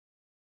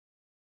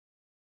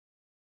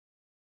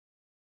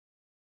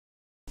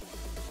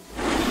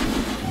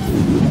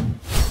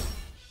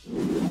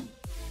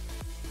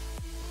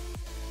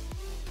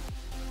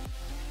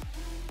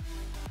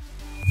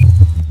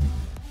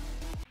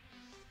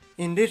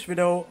In this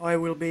video I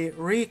will be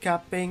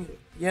recapping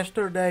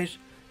yesterday's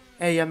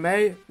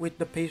AMA with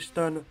the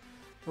Piston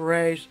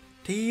race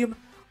team.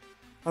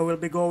 I will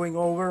be going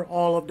over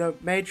all of the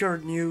major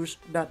news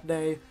that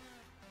they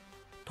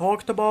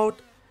talked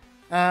about,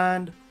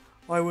 and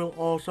I will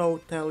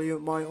also tell you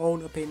my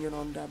own opinion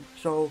on them.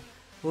 So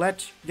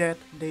let's get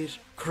this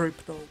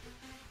crypto.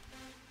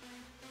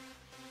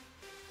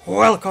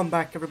 Welcome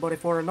back everybody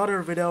for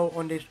another video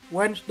on this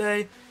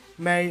Wednesday,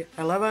 May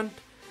 11th.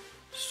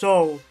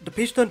 So the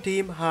Piston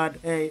team had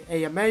a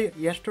AMA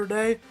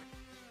yesterday,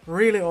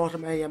 really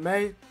awesome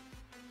AMA,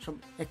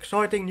 some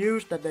exciting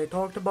news that they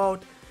talked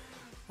about.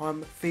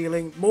 I'm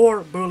feeling more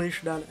bullish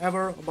than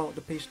ever about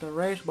the Piston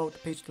race, about the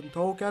Piston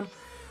token.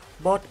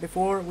 But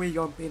before we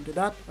jump into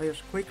that, I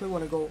just quickly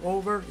want to go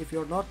over, if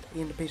you're not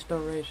in the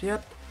Piston race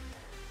yet,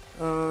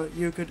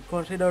 you could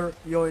consider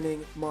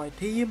joining my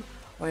team.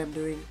 I am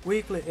doing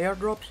weekly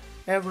airdrops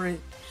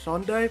every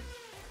Sunday.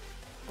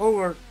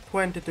 Over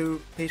 22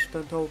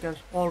 Piston tokens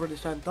already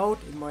sent out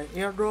in my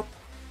airdrop.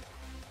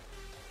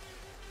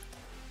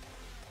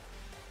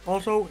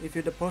 Also, if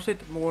you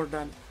deposit more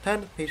than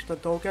 10 Piston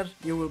tokens,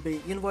 you will be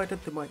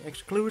invited to my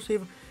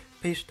exclusive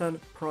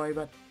Piston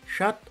private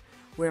chat,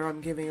 where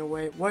I'm giving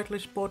away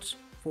whitelist spots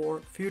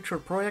for future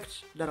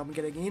projects that I'm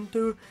getting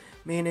into,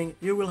 meaning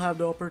you will have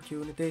the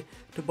opportunity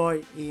to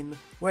buy in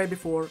way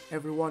before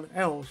everyone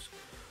else.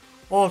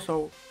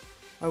 Also,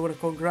 I want to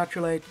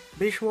congratulate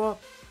Bishwa,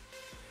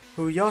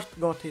 who just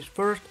got his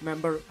first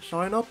member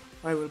sign up.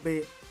 I will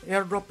be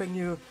airdropping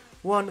you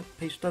one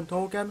Piston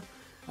token,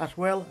 as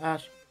well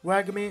as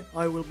Wagme.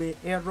 I will be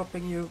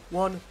airdropping you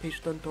one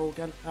Piston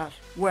token as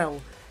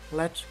well.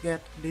 Let's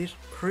get this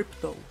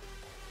crypto.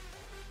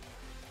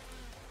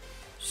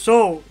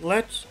 So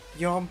let's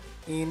jump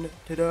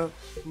into the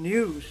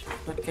news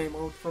that came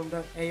out from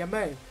the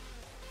AMA.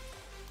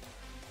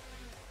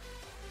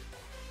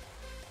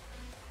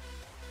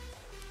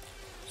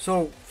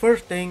 So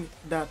first thing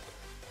that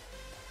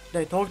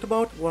they talked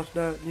about was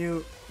the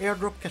new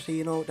airdrop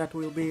casino that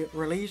will be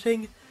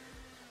releasing.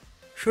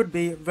 Should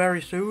be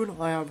very soon.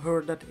 I have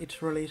heard that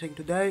it's releasing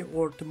today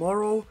or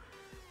tomorrow.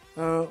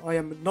 I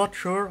am not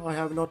sure. I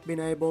have not been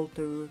able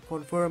to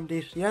confirm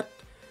this yet.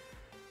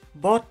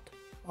 But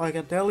I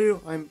can tell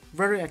you I'm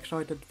very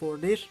excited for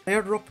this.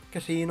 Airdrop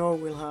casino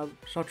will have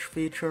such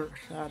features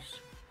as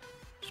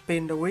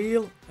spin the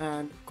wheel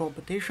and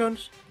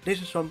competitions.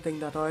 This is something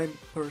that I'm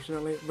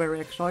personally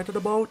very excited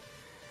about.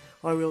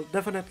 I will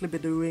definitely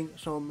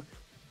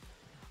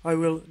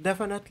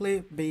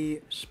be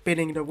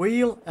spinning the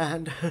wheel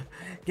and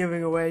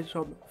giving away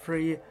some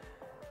free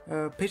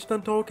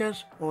Piston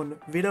tokens on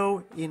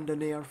video in the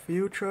near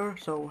future,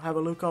 so have a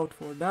look out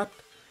for that.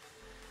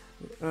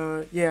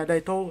 Yeah,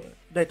 they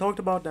talked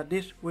about that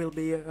this will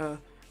be a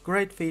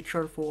great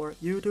feature for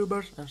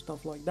YouTubers and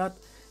stuff like that,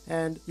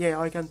 and yeah,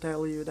 I can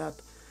tell you that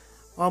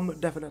I'm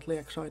definitely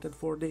excited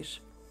for this.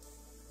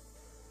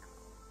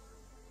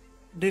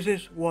 This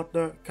is what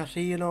the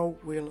casino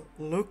will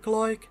look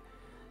like.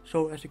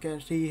 So as you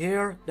can see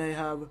here, they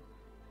have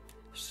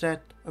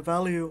set a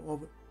value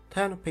of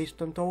 10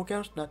 Piston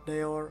tokens that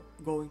they are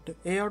going to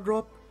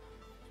airdrop.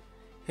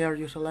 Here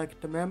you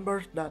select the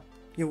members that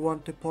you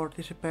want to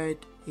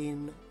participate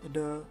in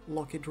the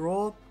lucky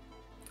draw,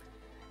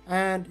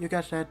 and you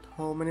can set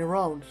how many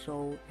rounds.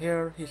 So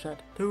here he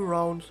set 2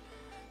 rounds,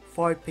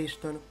 5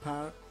 Piston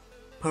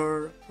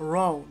per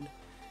round,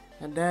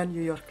 and then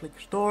you just click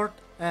start,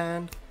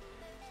 and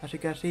as you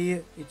can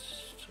see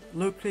it's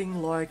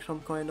looking like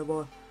some kind of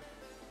a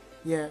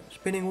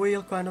spinning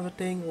wheel kind of a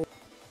thing.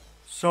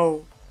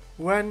 So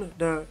when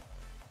the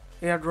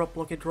airdrop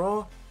lucky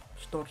draw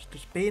starts to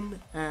spin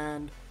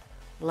and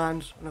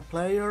lands on a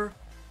player,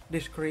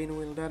 this screen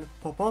will then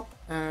pop up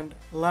and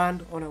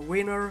land on a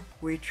winner,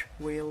 which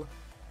will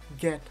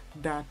get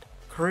that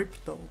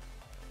crypto.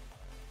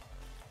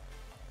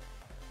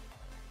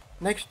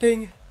 Next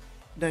thing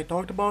they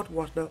talked about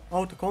was the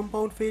auto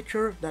compound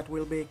feature that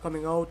will be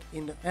coming out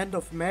in the end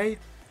of May.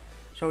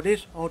 So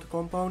this auto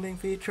compounding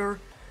feature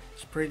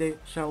is pretty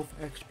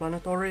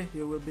self-explanatory.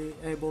 You will be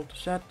able to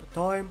set the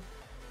time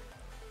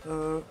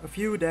a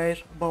few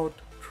days, about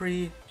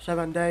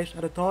 3-7 days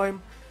at a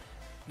time,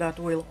 that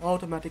will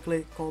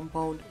automatically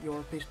compound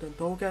your Piston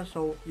token,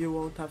 so you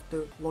won't have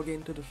to log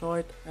into the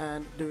site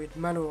and do it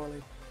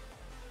manually.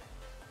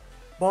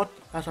 But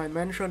as I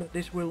mentioned,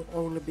 this will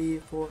only be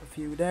for a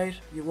few days.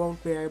 You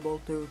won't be able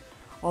to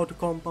auto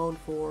compound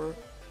for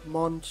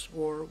months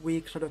or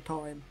weeks at a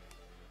time.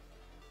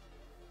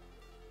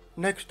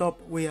 Next up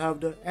we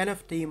have the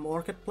NFT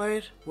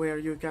Marketplace, where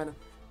you can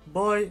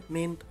buy,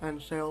 mint and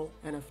sell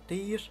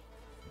NFTs.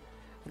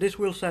 This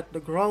will set the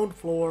ground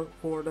floor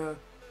for the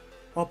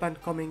up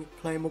and coming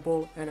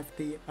claimable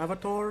NFT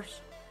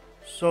avatars.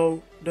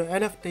 So the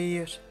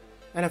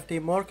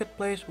NFT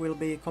Marketplace will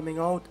be coming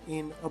out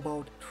in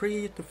about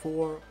 3 to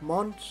 4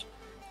 months,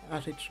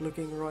 as it's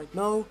looking right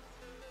now.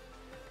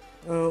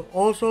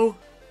 Also,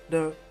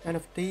 the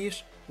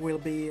NFTs will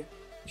be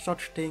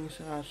such things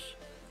as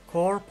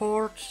car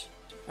parts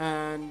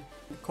and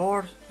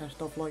cars and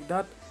stuff like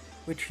that,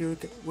 which you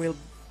will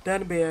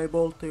then be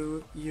able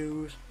to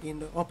use in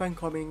the up and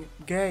coming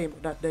game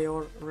that they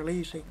are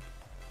releasing.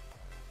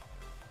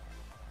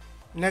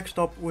 Next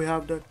up we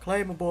have the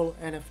Claimable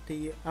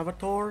NFT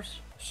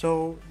Avatars.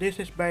 So this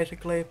is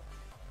basically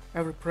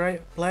every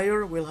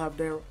player will have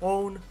their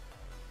own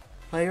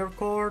player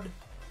card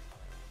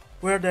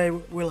where they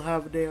will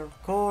have their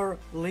car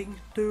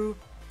linked to,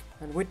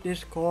 and with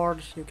these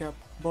cards you can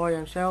buy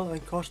and sell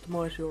and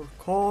customize your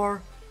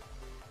car,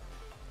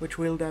 which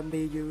will then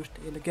be used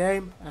in the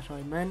game as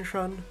I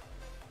mentioned.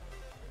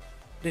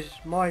 This is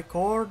my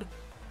card.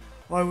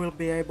 I will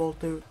be able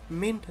to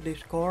mint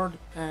this card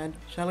and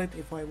sell it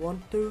if I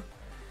want to,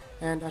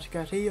 and as you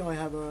can see I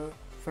have a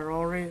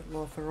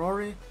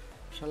Ferrari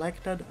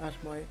selected as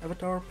my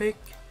avatar pick.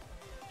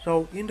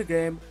 So in the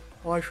game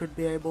I should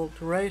be able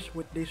to race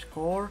with this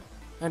car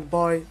and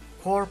buy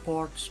car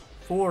parts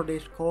for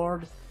this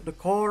card. The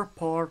car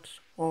parts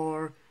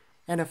are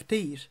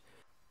NFTs.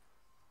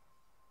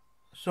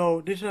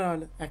 So this is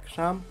an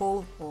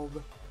example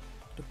of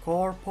the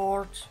car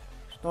parts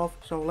stuff.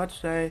 So let's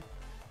say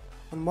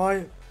on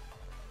my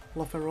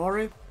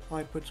Ferrari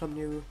I put some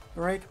new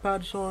brake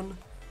pads on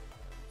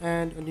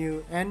and a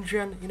new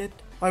engine in it.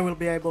 I will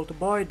be able to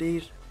buy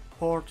these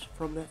parts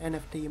from the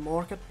NFT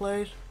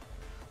Marketplace,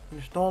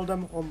 install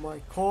them on my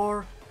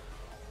car,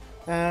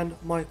 and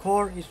my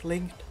car is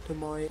linked to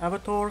my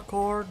avatar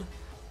card.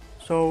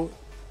 So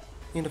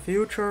in the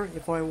future,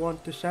 if I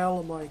want to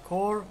sell my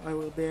car, I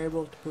will be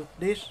able to put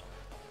this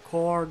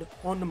card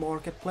on the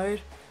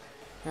marketplace,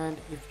 and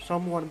if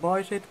someone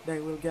buys it, they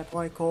will get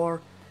my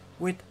car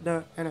with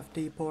the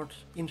NFT parts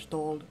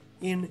installed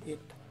in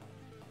it.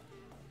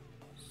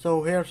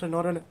 So here's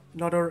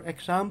another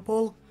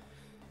example.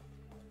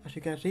 As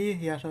you can see,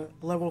 he has a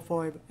level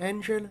 5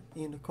 engine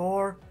in the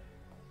car,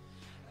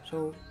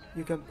 so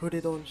you can put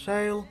it on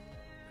sale,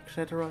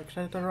 etc,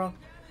 etc.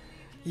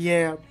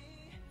 Yeah,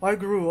 I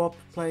grew up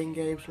playing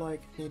games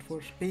like Need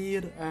for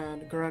Speed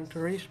and Gran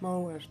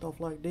Turismo and stuff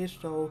like this,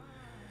 so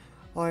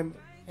I'm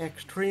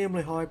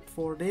extremely hyped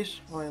for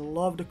this. I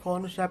love the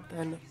concept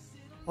and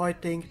I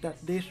think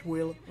that this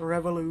will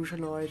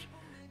revolutionize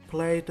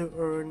play to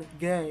earn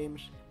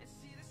games.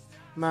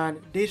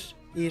 Man, this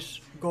is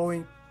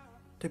going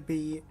to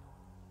be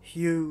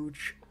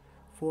huge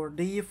for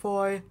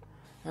DeFi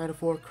and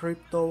for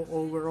crypto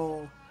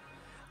overall.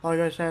 Like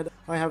I said,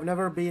 I have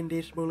never been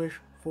this bullish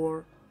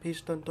for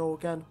Piston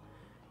token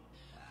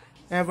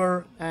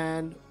ever,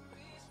 and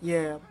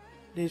yeah,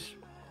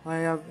 I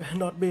have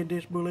not been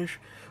this bullish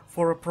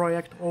for a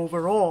project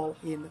overall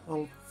in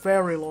a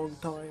very long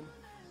time.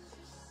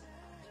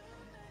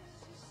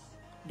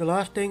 The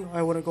last thing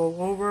I want to go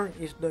over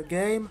is the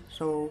game,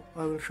 so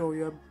I will show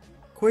you a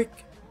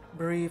quick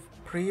brief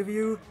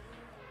preview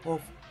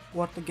of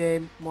what the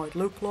game might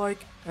look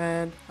like,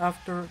 and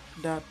after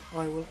that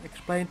I will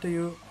explain to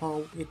you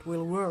how it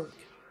will work.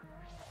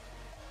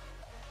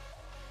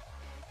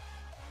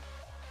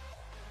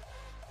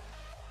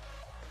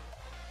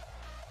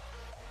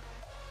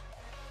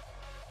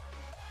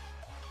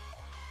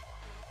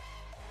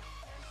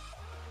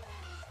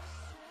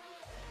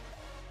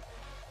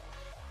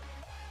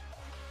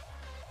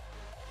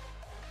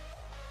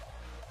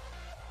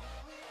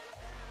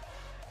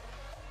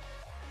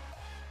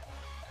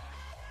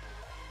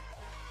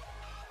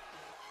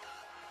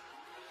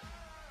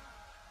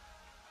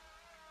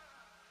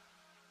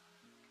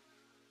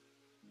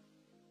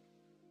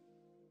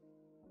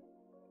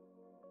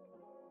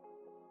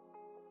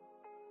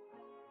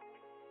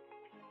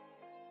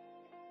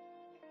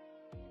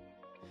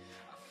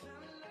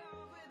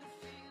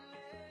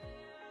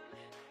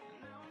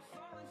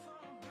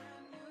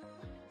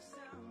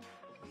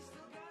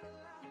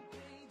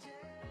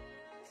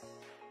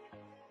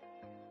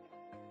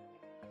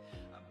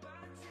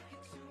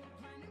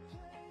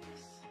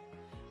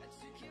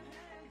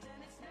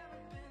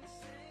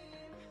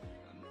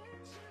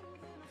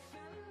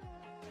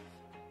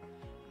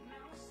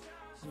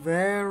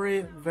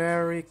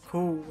 Very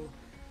cool.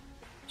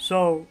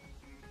 So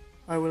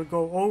I will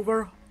go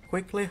over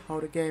quickly how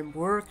the game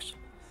works.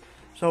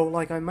 So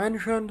like I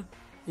mentioned,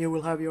 you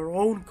will have your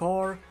own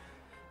car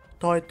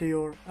tied to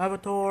your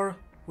avatar,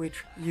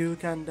 which you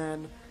can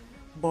then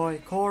buy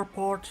car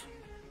parts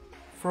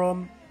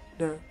from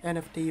the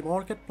NFT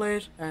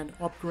Marketplace and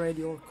upgrade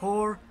your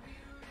car.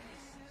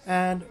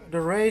 And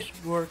the race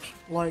works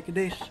like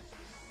this.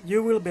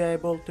 You will be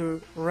able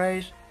to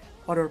race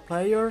other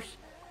players.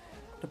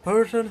 The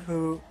person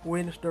who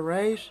wins the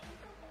race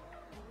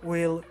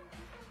will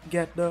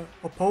get the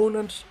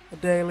opponent's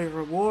daily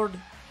reward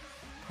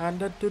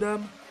handed to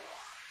them,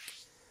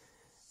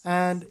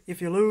 and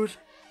if you lose,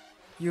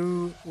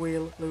 you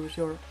will lose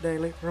your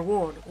daily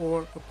reward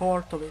or a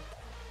part of it.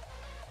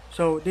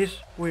 So this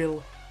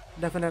will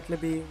definitely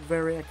be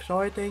very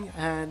exciting,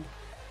 and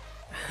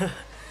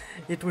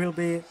it will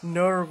be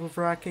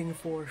nerve-wracking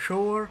for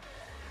sure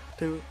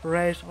to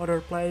race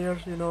other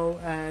players, you know,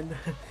 and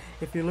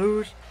if you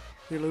lose,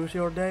 you lose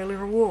your daily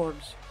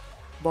rewards,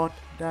 but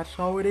that's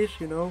how it is,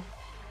 you know.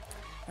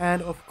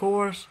 And of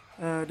course,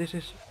 this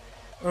is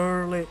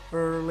early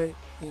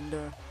in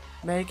the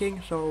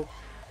making, so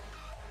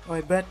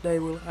I bet they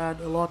will add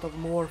a lot of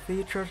more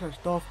features and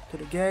stuff to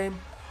the game.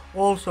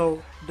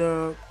 Also,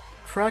 the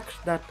tracks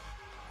that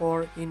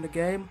are in the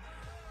game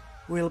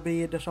will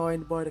be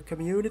designed by the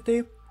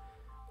community,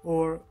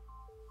 or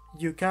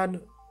you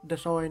can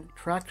design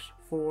tracks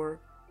for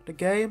the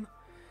game.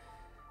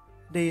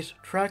 These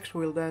tracks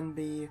will then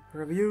be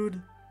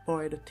reviewed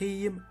by the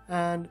team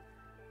and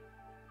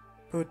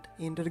put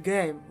into the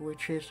game,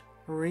 which is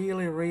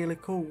really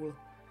cool.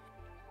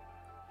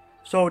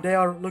 So they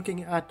are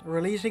looking at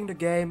releasing the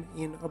game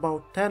in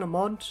about 10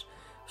 months,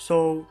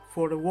 so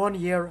for the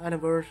 1-year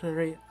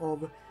anniversary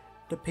of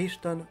the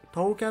Piston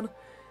token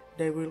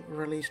they will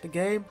release the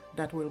game.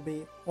 That will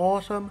be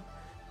awesome.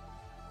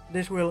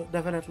 This will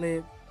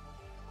definitely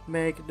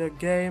make the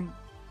game,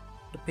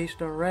 the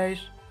Piston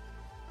race,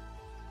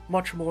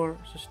 much more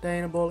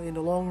sustainable in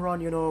the long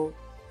run. You know,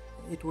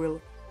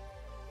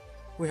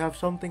 we have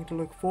something to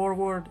look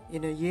forward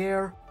in a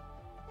year,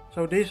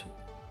 so this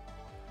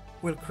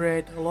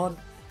creates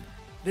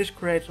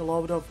a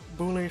lot of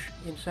bullish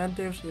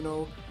incentives, you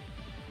know,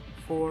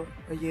 for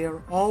a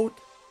year out.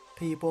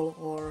 People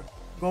are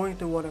going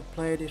to want to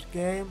play this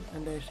game,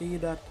 and they see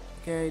that,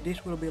 okay,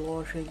 this will be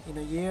launching in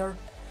a year,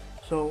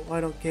 so I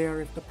don't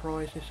care if the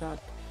price is at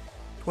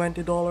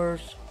 $20,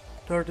 $30,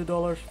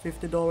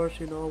 $50,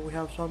 you know, we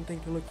have something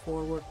to look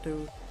forward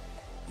to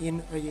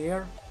in a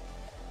year.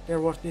 There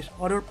was this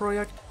other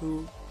project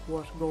who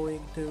was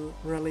going to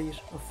release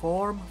a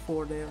farm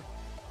for their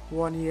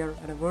 1-year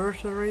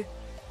anniversary,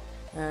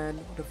 and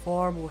the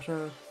farm was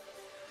a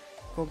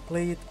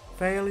complete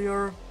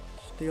failure,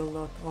 still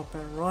not up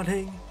and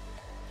running,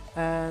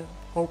 and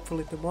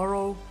hopefully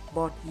tomorrow,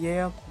 but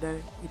yeah,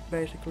 it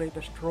basically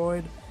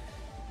destroyed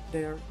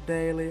their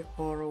daily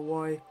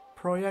ROI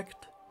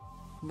project,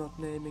 not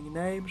naming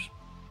names.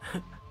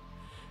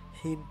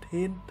 Hint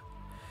hint.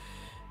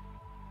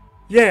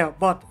 Yeah,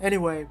 but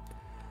anyway,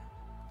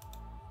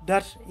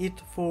 that's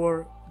it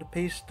for the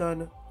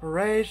Piston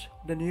race,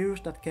 the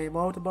news that came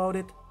out about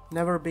it.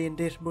 Never been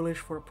this bullish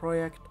for a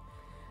project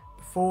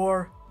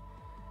before.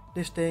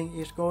 This thing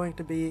is going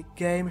to be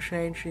game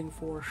changing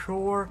for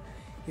sure.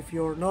 If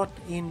you're not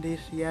in this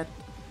yet,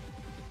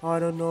 I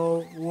don't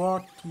know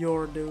what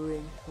you're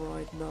doing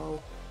right now.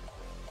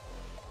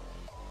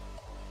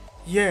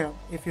 Yeah,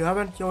 if you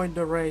haven't joined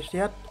the race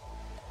yet,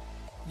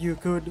 you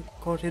could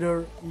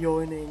consider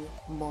joining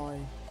my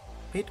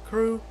pit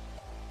crew.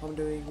 I'm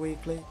doing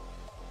weekly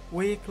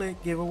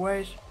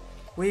giveaways,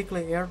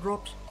 weekly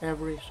airdrops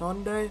every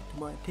Sunday to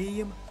my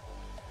team.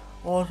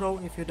 Also,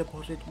 if you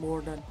deposit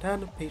more than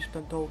 10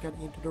 Piston token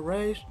into the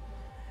race,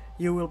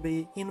 you will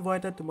be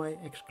invited to my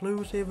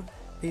exclusive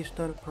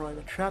Piston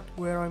private chat,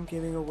 where I'm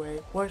giving away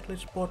wisely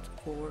spots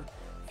for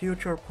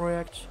future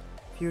projects,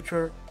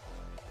 future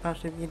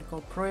passive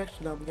income projects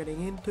that I'm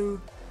getting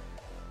into,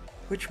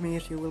 which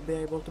means you will be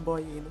able to buy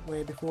in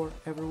way before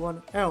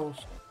everyone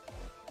else.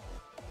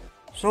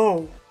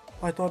 So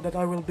I thought that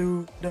I will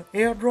do the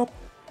airdrop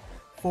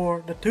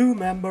for the 2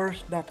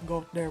 members that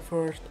got their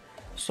first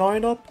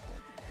sign up.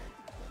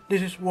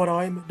 This is what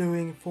I'm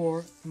doing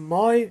for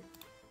my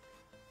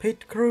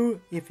pit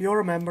crew. If you're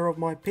a member of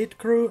my pit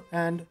crew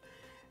and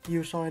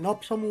you sign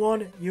up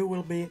someone, you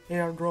will be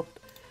airdropped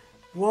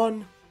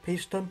 1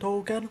 Piston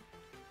token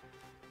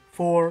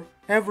for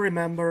every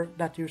member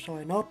that you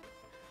sign up.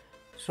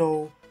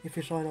 So if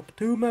you sign up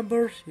 2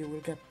 members, you will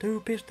get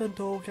 2 Piston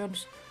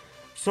tokens,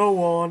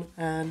 so on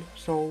and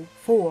so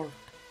forth.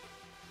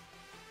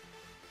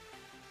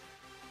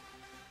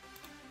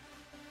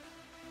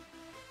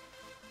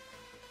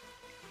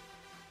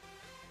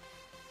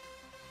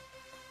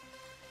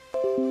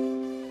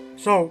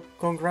 So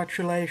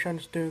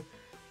congratulations to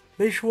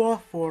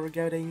Bishwa for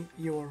getting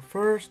your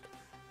first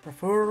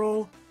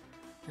referral,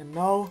 and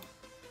now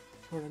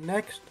for the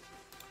next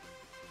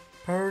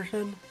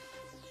person,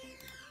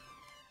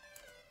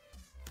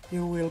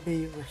 you will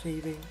be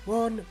receiving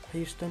 1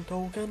 Piston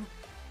token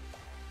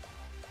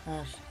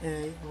as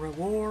a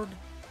reward.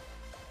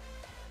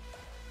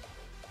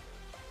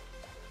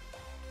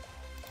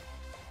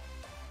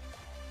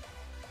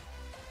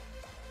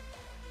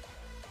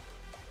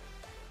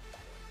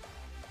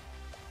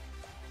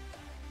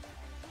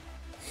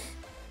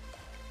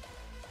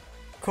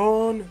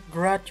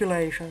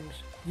 Congratulations,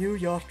 you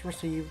just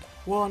received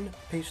 1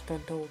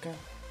 Piston token.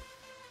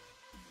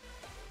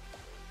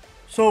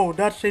 So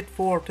that's it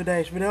for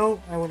today's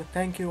video. I want to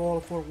thank you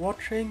all for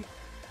watching.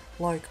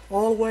 Like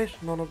always,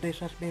 none of this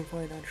has been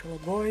financial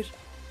advice.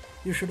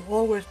 You should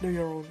always do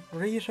your own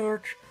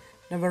research.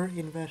 Never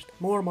invest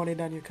more money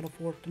than you can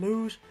afford to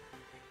lose.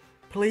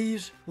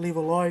 Please leave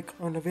a like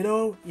on the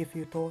video if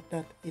you thought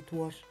that it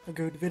was a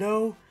good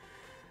video.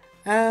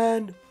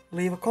 And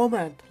leave a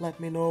comment. Let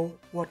me know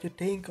what you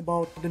think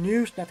about the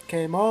news that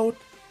came out.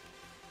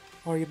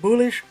 Are you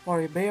bullish?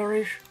 Are you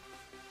bearish?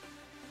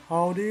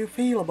 How do you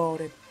feel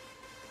about it?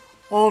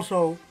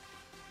 Also,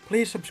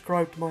 please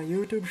subscribe to my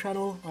YouTube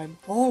channel. I'm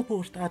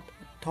almost at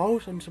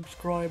 1,000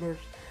 subscribers.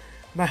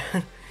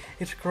 Man,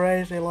 it's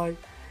crazy, like,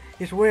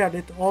 it's weird.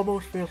 It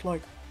almost feels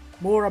like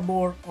more and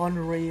more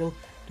unreal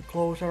the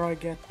closer I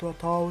get to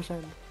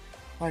 1,000.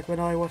 Like when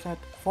I was at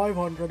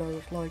 500, I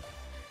was like,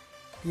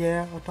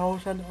 yeah,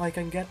 1,000, I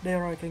can get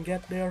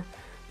there.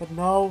 But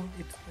now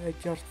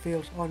it just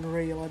feels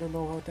unreal. I don't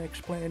know how to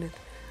explain it.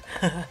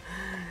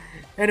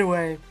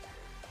 Anyway,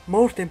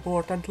 most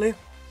importantly,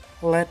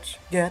 let's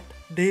get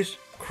this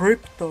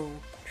crypto.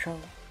 Ciao.